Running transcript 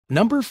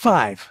Number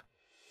 5.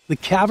 The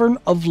Cavern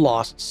of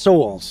Lost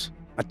Souls.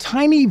 A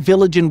tiny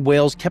village in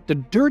Wales kept a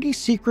dirty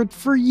secret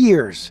for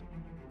years.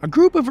 A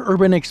group of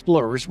urban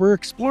explorers were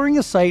exploring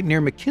a site near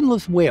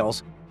Machynlleth,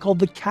 Wales, called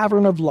the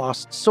Cavern of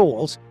Lost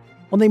Souls,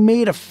 when they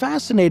made a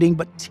fascinating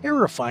but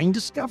terrifying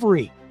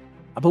discovery.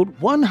 About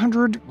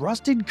 100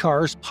 rusted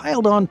cars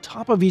piled on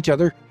top of each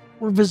other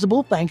were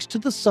visible thanks to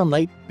the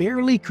sunlight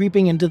barely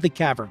creeping into the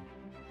cavern.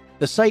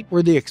 The site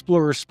where the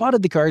explorers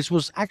spotted the cars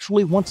was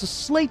actually once a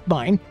slate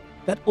mine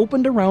that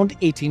opened around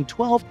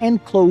 1812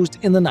 and closed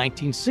in the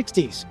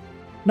 1960s.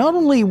 Not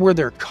only were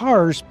there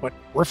cars, but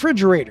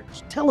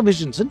refrigerators,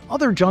 televisions, and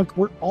other junk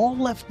were all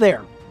left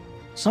there.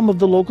 Some of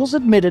the locals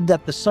admitted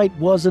that the site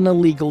was an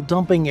illegal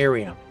dumping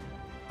area.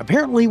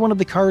 Apparently, one of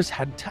the cars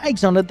had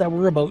tags on it that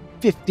were about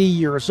 50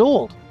 years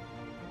old.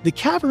 The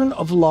Cavern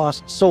of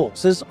Lost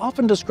Souls is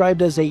often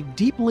described as a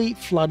deeply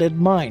flooded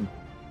mine,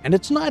 and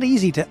it's not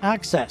easy to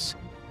access.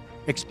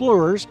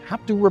 Explorers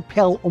have to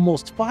rappel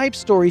almost 5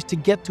 stories to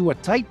get to a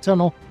tight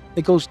tunnel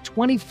that goes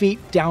 20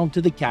 feet down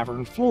to the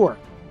cavern floor.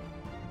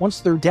 Once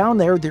they're down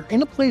there, they're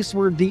in a place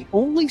where the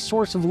only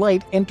source of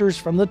light enters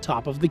from the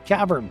top of the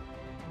cavern.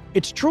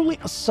 It's truly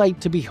a sight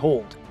to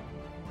behold.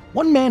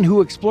 One man who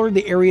explored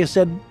the area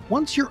said,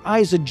 "Once your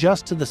eyes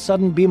adjust to the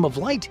sudden beam of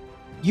light,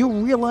 you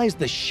realize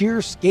the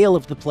sheer scale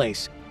of the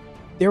place.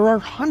 There are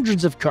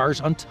hundreds of cars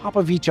on top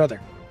of each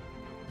other."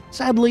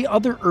 Sadly,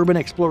 other urban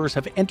explorers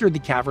have entered the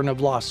Cavern of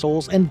Lost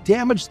Souls and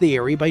damaged the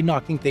area by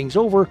knocking things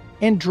over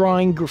and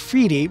drawing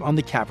graffiti on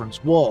the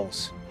cavern's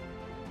walls.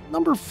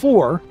 Number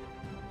 4.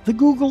 The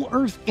Google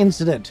Earth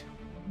Incident.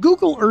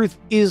 Google Earth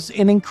is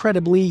an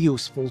incredibly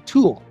useful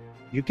tool.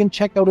 You can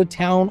check out a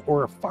town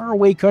or a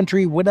faraway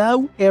country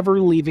without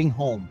ever leaving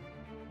home.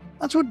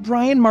 That's what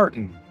Brian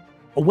Martin,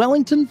 a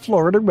Wellington,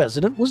 Florida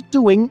resident, was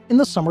doing in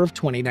the summer of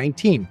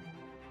 2019.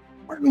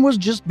 Martin was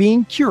just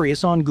being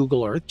curious on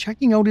Google Earth,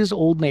 checking out his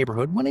old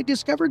neighborhood, when he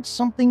discovered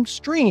something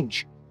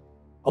strange.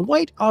 A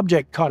white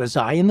object caught his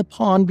eye in the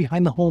pond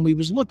behind the home he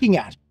was looking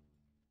at.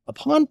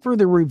 Upon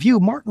further review,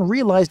 Martin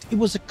realized it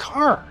was a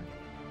car.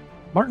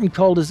 Martin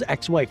called his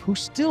ex-wife, who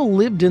still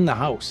lived in the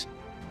house.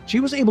 She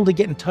was able to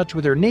get in touch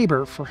with her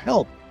neighbor for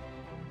help.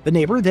 The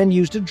neighbor then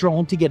used a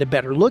drone to get a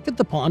better look at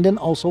the pond and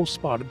also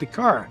spotted the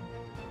car.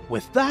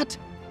 With that,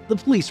 the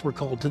police were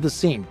called to the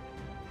scene.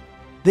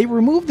 They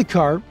removed the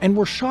car and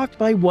were shocked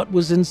by what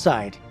was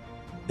inside.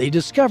 They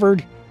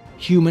discovered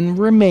human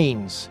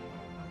remains.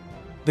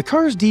 The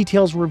car's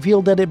details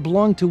revealed that it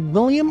belonged to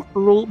William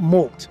Earl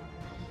Moult.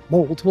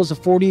 Moult was a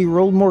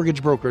 40-year-old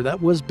mortgage broker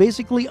that was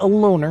basically a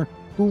loner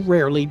who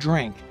rarely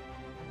drank.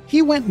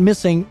 He went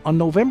missing on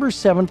November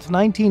 7,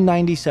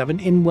 1997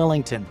 in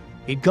Wellington.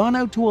 He'd gone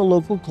out to a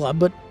local club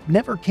but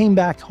never came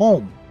back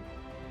home.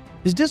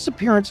 His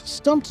disappearance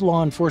stumped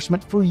law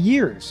enforcement for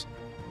years.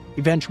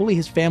 Eventually,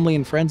 his family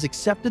and friends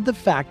accepted the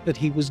fact that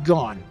he was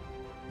gone.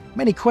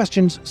 Many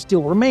questions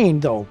still remain,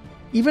 though,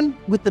 even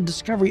with the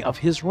discovery of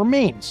his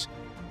remains.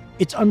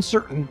 It's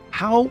uncertain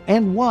how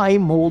and why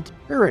Moult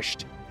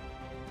perished.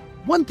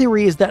 One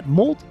theory is that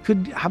Moult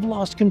could have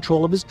lost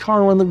control of his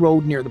car on the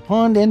road near the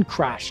pond and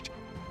crashed.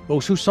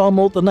 Those who saw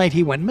Moult the night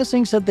he went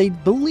missing said they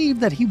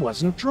believed that he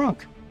wasn't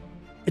drunk.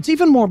 It's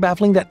even more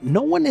baffling that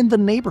no one in the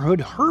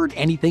neighborhood heard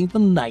anything the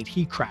night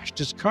he crashed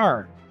his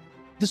car.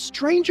 The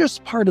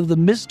strangest part of the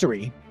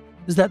mystery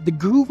is that the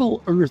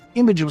Google Earth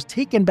image was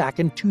taken back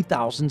in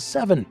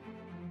 2007,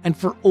 and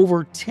for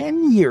over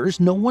 10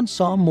 years no one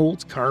saw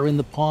Moult's car in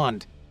the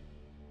pond.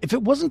 If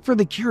it wasn't for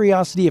the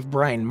curiosity of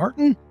Brian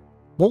Martin,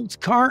 Moult's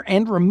car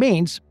and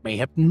remains may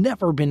have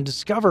never been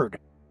discovered.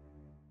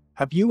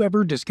 Have you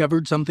ever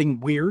discovered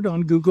something weird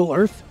on Google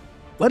Earth?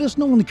 Let us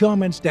know in the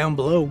comments down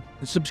below,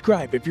 and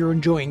subscribe if you're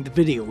enjoying the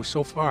video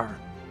so far.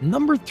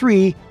 Number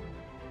 3.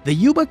 The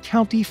Yuba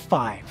County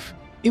Five.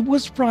 It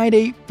was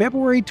Friday,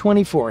 February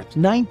 24th,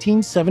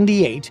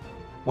 1978,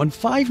 when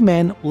 5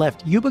 men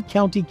left Yuba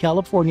County,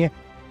 California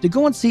to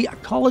go and see a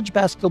college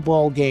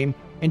basketball game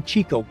in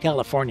Chico,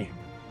 California.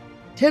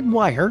 Ted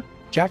Weiher,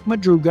 Jack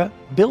Madruga,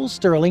 Bill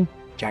Sterling,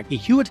 Jackie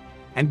Hewitt,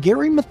 and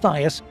Gary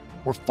Mathias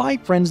were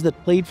 5 friends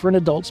that played for an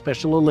adult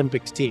Special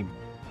Olympics team.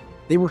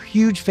 They were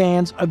huge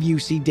fans of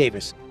UC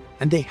Davis,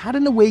 and they had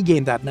an away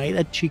game that night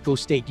at Chico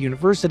State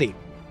University.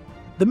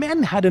 The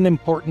men had an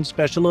important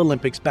Special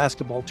Olympics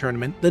basketball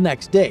tournament the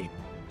next day,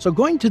 so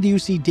going to the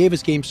UC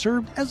Davis game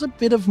served as a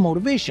bit of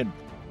motivation.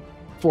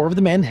 4 of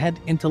the men had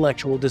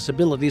intellectual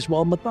disabilities,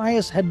 while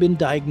Mathias had been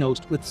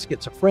diagnosed with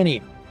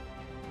schizophrenia.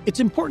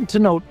 It's important to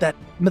note that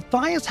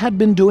Mathias had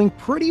been doing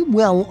pretty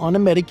well on a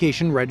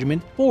medication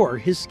regimen for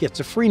his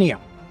schizophrenia.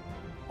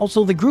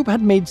 Also, the group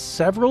had made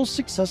several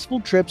successful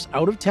trips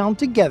out of town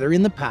together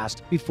in the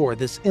past before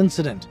this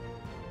incident.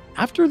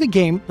 After the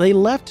game, they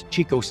left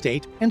Chico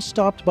State and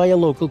stopped by a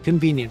local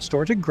convenience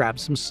store to grab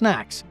some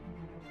snacks.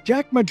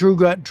 Jack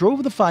Madruga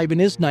drove the 5 in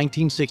his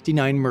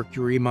 1969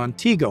 Mercury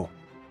Montego.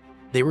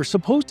 They were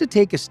supposed to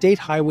take a state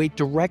highway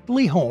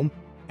directly home,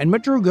 and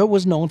Madruga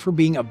was known for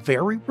being a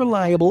very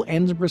reliable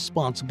and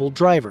responsible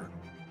driver.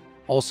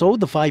 Also,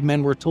 the 5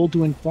 men were told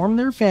to inform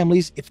their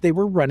families if they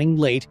were running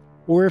late,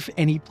 or if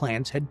any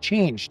plans had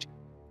changed.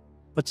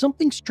 But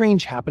something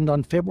strange happened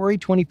on February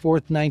 24,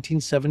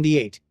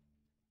 1978.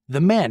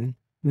 The men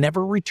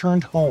never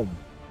returned home.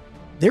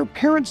 Their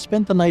parents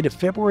spent the night of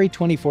February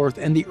 24th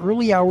and the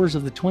early hours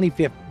of the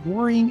 25th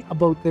worrying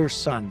about their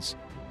sons.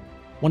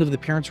 One of the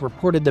parents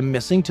reported them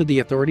missing to the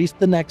authorities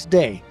the next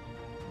day.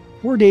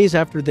 4 days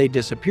after they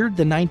disappeared,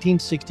 the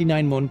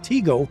 1969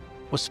 Montego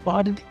was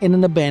spotted in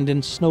an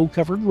abandoned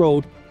snow-covered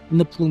road in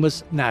the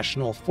Plumas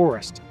National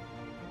Forest.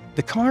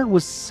 The car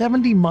was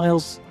 70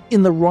 miles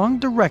in the wrong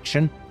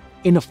direction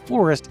in a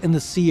forest in the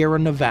Sierra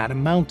Nevada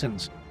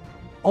mountains.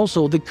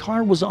 Also, the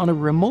car was on a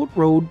remote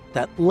road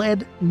that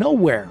led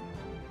nowhere.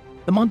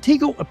 The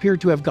Montego appeared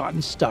to have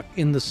gotten stuck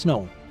in the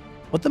snow,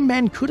 but the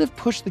men could have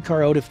pushed the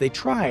car out if they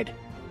tried.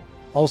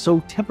 Also,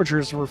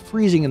 temperatures were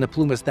freezing in the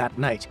Plumas that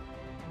night.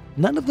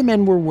 None of the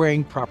men were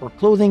wearing proper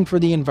clothing for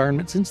the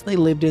environment since they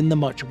lived in the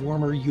much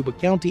warmer Yuba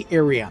County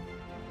area.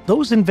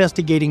 Those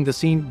investigating the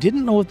scene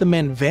didn't know if the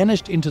men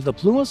vanished into the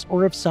Plumas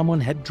or if someone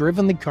had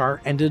driven the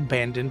car and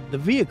abandoned the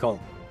vehicle.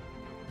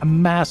 A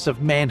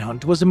massive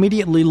manhunt was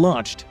immediately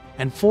launched,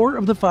 and 4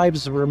 of the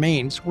 5's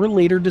remains were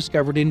later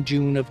discovered in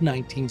June of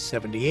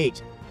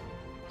 1978.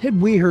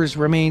 Ted Weher's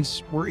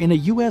remains were in a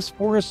U.S.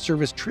 Forest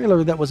Service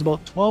trailer that was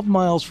about 12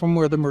 miles from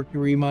where the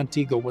Mercury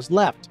Montego was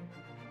left.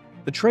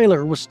 The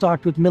trailer was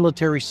stocked with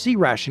military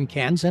C-ration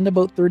cans, and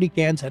about 30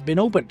 cans had been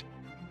opened.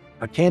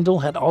 A candle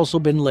had also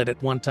been lit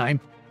at one time,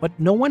 but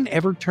no one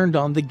ever turned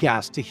on the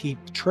gas to heat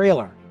the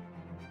trailer.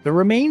 The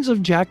remains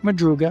of Jack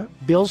Madruga,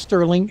 Bill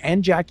Sterling,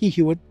 and Jackie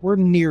Hewitt were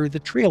near the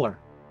trailer.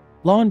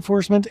 Law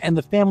enforcement and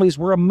the families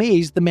were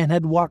amazed the men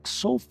had walked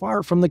so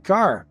far from the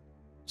car.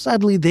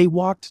 Sadly, they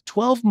walked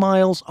 12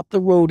 miles up the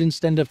road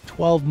instead of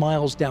 12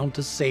 miles down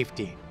to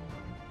safety.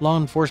 Law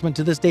enforcement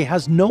to this day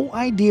has no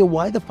idea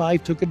why the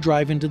 5 took a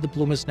drive into the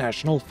Plumas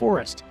National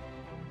Forest.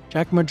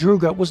 Jack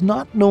Madruga was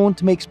not known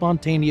to make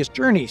spontaneous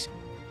journeys,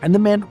 and the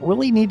men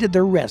really needed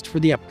their rest for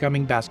the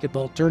upcoming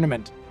basketball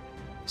tournament.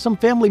 Some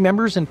family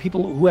members and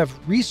people who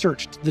have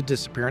researched the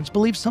disappearance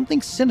believe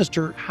something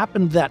sinister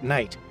happened that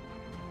night.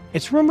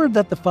 It's rumored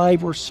that the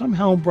 5 were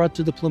somehow brought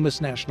to the Plumas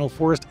National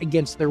Forest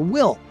against their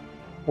will,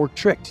 or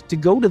tricked to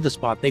go to the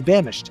spot they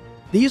vanished.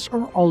 These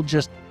are all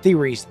just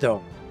theories,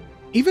 though.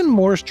 Even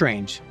more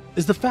strange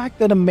is the fact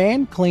that a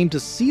man claimed to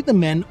see the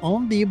men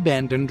on the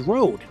abandoned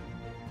road.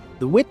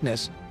 The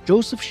witness,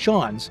 Joseph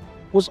Shawns,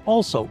 was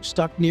also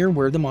stuck near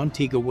where the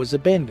Montego was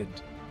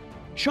abandoned.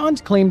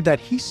 Shawns claimed that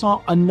he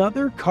saw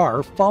another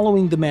car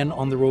following the men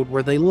on the road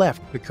where they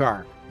left the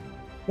car.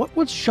 What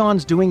was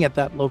Shawns doing at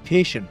that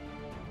location?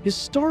 His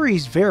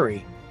stories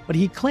vary, but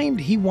he claimed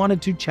he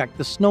wanted to check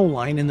the snow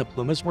line in the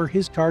Plumas where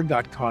his car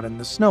got caught in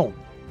the snow.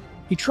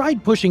 He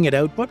tried pushing it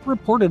out, but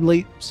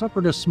reportedly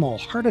suffered a small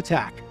heart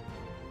attack.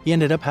 He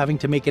ended up having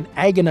to make an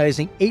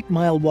agonizing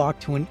 8-mile walk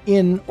to an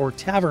inn or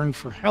tavern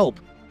for help,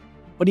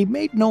 but he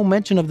made no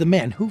mention of the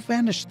men who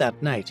vanished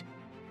that night.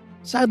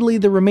 Sadly,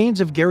 the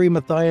remains of Gary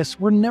Mathias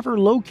were never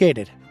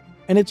located,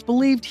 and it's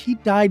believed he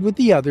died with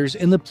the others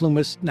in the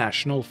Plumas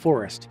National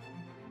Forest.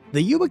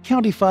 The Yuba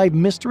County 5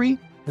 mystery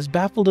has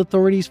baffled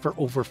authorities for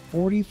over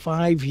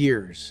 45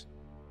 years.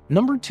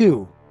 Number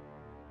 2.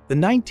 The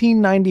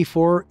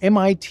 1994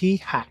 MIT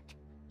hack.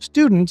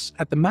 Students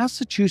at the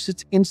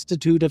Massachusetts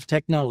Institute of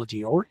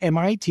Technology, or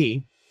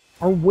MIT,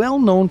 are well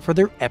known for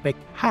their epic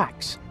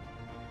hacks.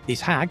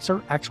 These hacks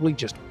are actually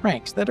just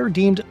pranks that are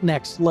deemed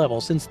next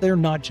level since they're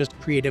not just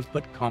creative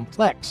but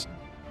complex.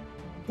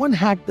 One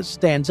hack that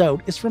stands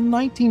out is from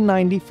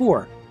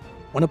 1994,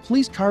 when a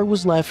police car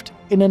was left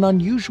in an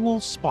unusual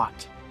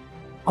spot.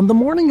 On the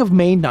morning of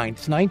May 9,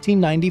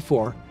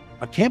 1994,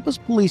 a campus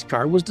police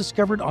car was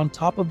discovered on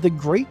top of the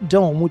Great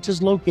Dome, which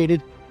is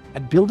located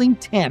at Building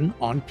 10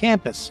 on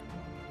campus.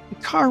 The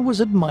car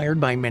was admired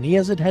by many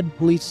as it had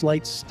police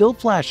lights still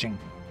flashing.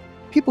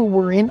 People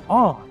were in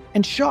awe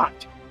and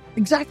shocked.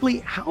 Exactly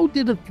how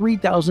did a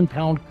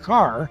 3,000-pound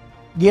car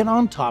get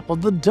on top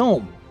of the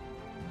dome?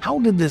 How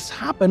did this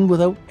happen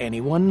without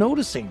anyone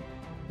noticing?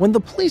 When the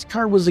police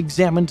car was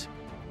examined,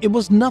 it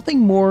was nothing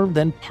more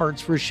than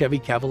parts for a Chevy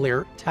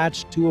Cavalier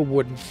attached to a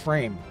wooden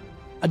frame.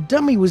 A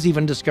dummy was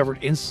even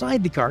discovered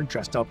inside the car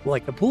dressed up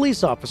like a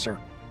police officer.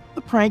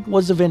 The prank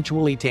was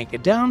eventually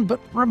taken down but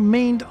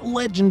remained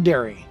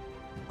legendary.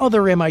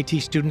 Other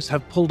MIT students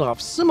have pulled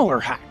off similar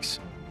hacks.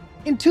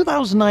 In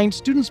 2009,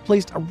 students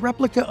placed a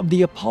replica of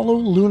the Apollo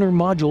lunar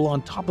module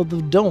on top of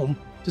the dome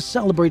to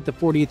celebrate the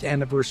 40th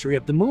anniversary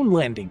of the moon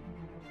landing.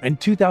 In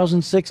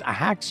 2006, a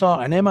hack saw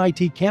an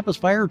MIT campus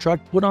fire truck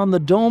put on the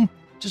dome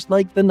just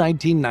like the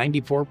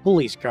 1994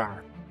 police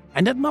car.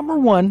 And at number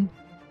 1,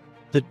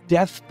 the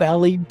Death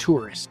Valley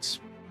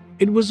tourists.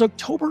 It was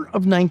October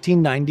of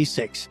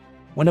 1996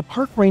 when a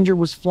park ranger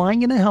was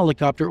flying in a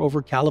helicopter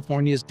over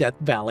California's Death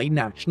Valley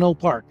National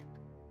Park.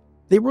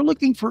 They were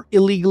looking for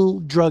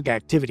illegal drug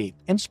activity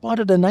and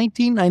spotted a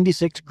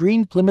 1996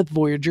 green Plymouth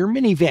Voyager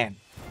minivan.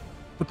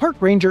 The park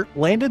ranger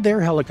landed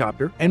their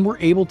helicopter and were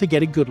able to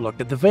get a good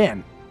look at the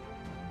van.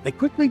 They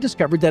quickly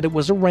discovered that it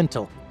was a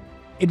rental.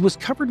 It was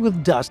covered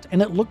with dust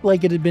and it looked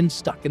like it had been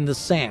stuck in the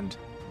sand.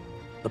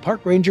 The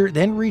park ranger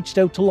then reached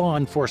out to law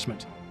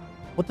enforcement.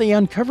 What they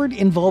uncovered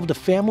involved a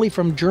family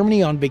from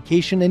Germany on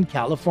vacation in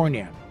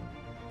California.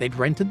 They'd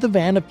rented the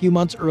van a few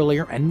months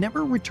earlier and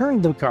never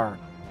returned the car.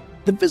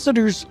 The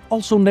visitors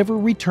also never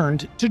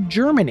returned to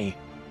Germany.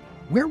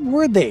 Where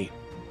were they?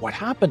 What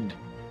happened?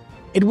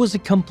 It was a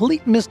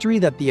complete mystery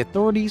that the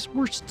authorities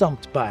were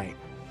stumped by.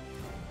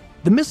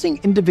 The missing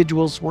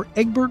individuals were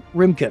Egbert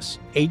Rimkus,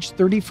 age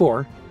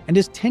 34, and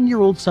his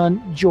 10-year-old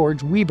son,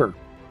 George Weber.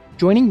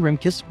 Joining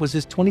Rimkus was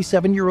his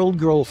 27-year-old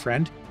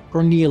girlfriend,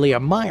 Cornelia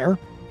Meyer,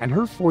 and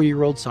her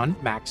 4-year-old son,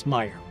 Max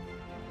Meyer.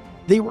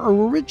 They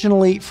were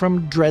originally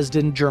from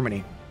Dresden,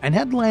 Germany, and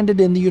had landed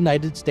in the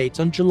United States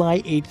on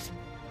July 8th.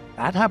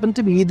 That happened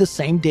to be the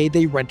same day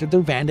they rented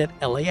their van at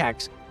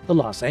LAX, the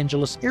Los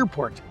Angeles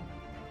airport.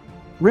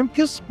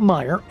 Rimkus,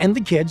 Meyer, and the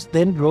kids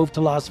then drove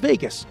to Las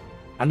Vegas,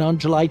 and on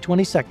July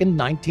 22,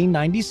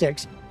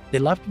 1996, they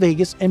left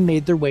Vegas and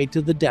made their way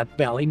to the Death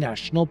Valley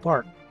National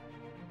Park.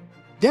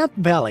 Death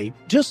Valley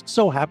just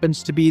so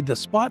happens to be the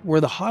spot where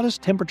the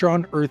hottest temperature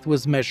on Earth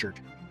was measured.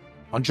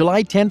 On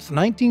July 10,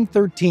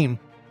 1913,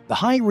 the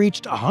high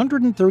reached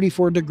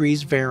 134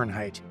 degrees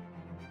Fahrenheit.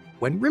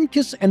 When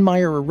Rimkus and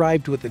Meyer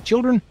arrived with the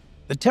children,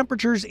 the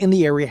temperatures in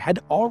the area had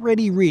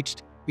already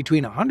reached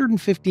between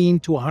 115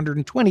 to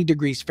 120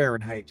 degrees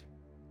Fahrenheit.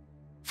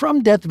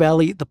 From Death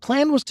Valley, the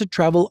plan was to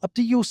travel up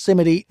to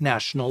Yosemite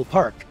National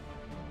Park.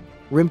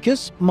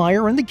 Rimkus,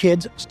 Meyer, and the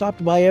kids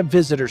stopped by a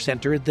visitor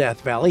center at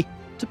Death Valley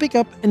to pick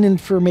up an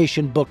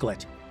information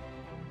booklet.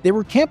 They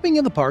were camping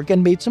in the park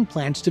and made some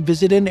plans to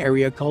visit an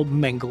area called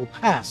Mengel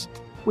Pass,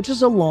 which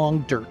is a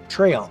long dirt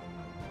trail.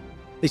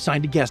 They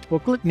signed a guest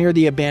booklet near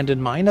the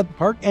abandoned mine at the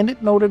park, and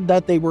it noted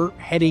that they were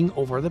heading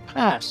over the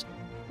pass,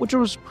 which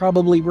was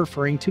probably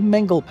referring to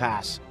Mengel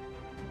Pass.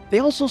 They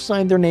also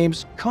signed their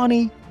names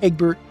Connie,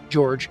 Egbert,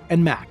 George,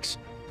 and Max.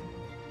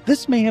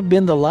 This may have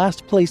been the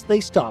last place they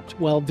stopped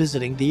while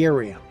visiting the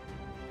area.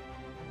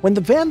 When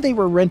the van they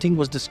were renting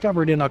was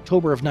discovered in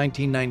October of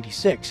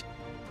 1996,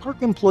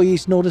 park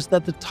employees noticed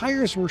that the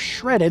tires were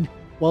shredded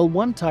while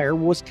one tire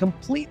was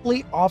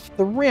completely off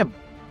the rim.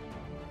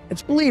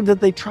 It's believed that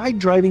they tried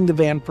driving the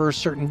van for a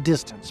certain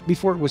distance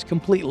before it was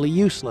completely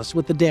useless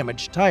with the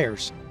damaged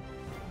tires.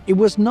 It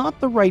was not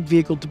the right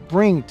vehicle to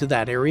bring to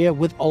that area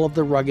with all of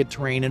the rugged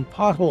terrain and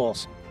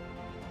potholes.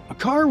 A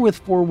car with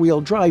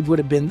four-wheel drive would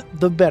have been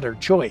the better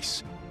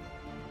choice.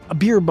 A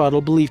beer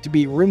bottle believed to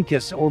be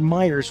Rimkus or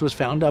Meyer's was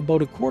found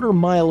about a quarter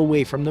mile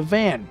away from the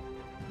van.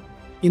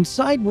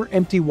 Inside were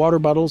empty water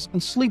bottles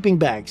and sleeping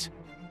bags.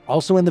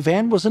 Also in the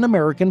van was an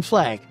American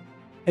flag.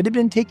 It had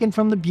been taken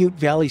from the Butte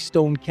Valley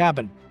Stone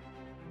Cabin.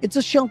 It's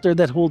a shelter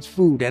that holds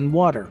food and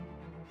water.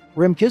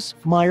 Rimkus,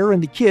 Meyer,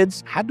 and the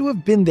kids had to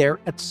have been there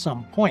at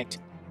some point.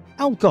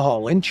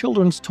 Alcohol and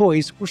children's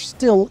toys were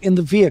still in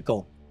the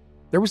vehicle.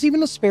 There was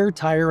even a spare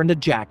tire and a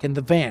jack in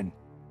the van.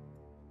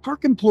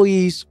 Park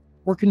employees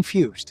were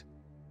confused.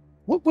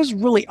 What was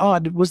really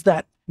odd was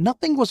that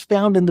nothing was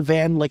found in the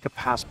van like a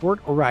passport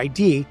or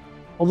ID,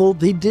 although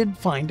they did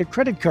find a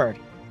credit card.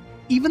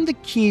 Even the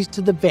keys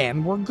to the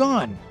van were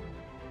gone.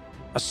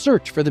 A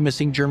search for the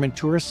missing German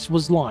tourists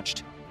was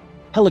launched.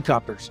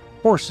 Helicopters,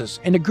 horses,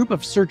 and a group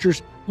of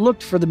searchers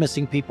looked for the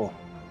missing people,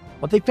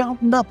 but they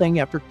found nothing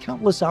after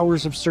countless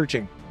hours of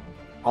searching.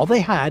 All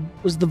they had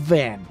was the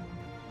van.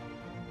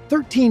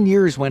 13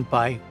 years went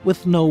by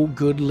with no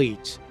good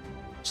leads.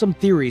 Some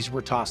theories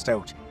were tossed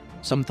out.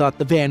 Some thought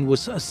the van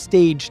was a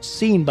staged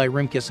scene by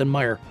Rimkus and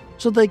Meyer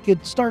so they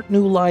could start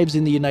new lives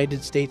in the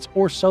United States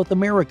or South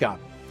America.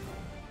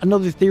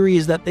 Another theory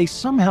is that they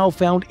somehow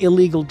found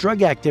illegal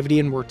drug activity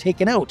and were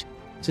taken out,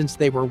 since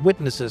they were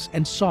witnesses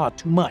and saw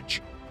too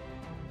much.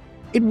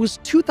 It was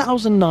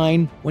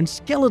 2009 when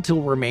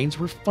skeletal remains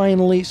were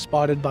finally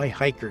spotted by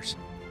hikers.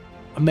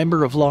 A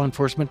member of law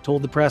enforcement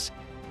told the press,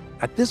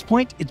 "At this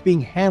point, it's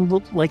being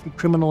handled like a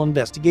criminal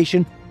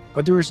investigation,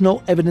 but there is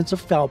no evidence of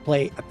foul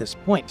play at this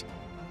point."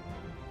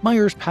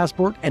 Meyer's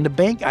passport and a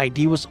bank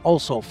ID was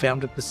also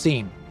found at the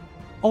scene.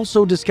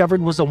 Also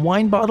discovered was a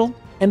wine bottle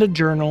and a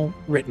journal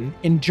written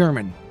in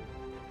German.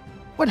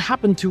 What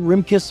happened to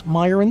Rimkus,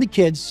 Meyer, and the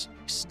kids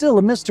is still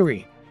a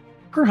mystery.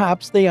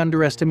 Perhaps they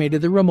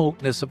underestimated the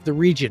remoteness of the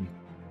region.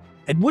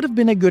 It would have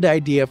been a good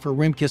idea for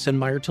Rimkus and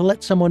Meyer to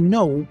let someone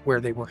know where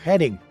they were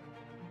heading.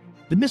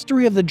 The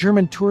mystery of the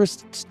German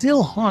tourists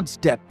still haunts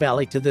Death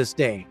Valley to this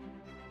day.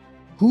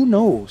 Who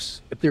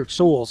knows if their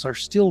souls are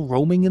still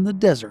roaming in the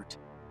desert?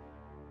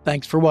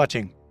 Thanks for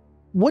watching.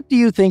 What do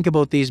you think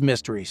about these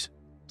mysteries?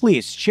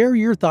 Please share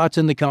your thoughts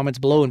in the comments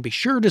below and be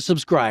sure to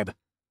subscribe.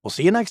 We'll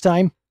see you next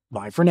time.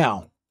 Bye for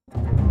now.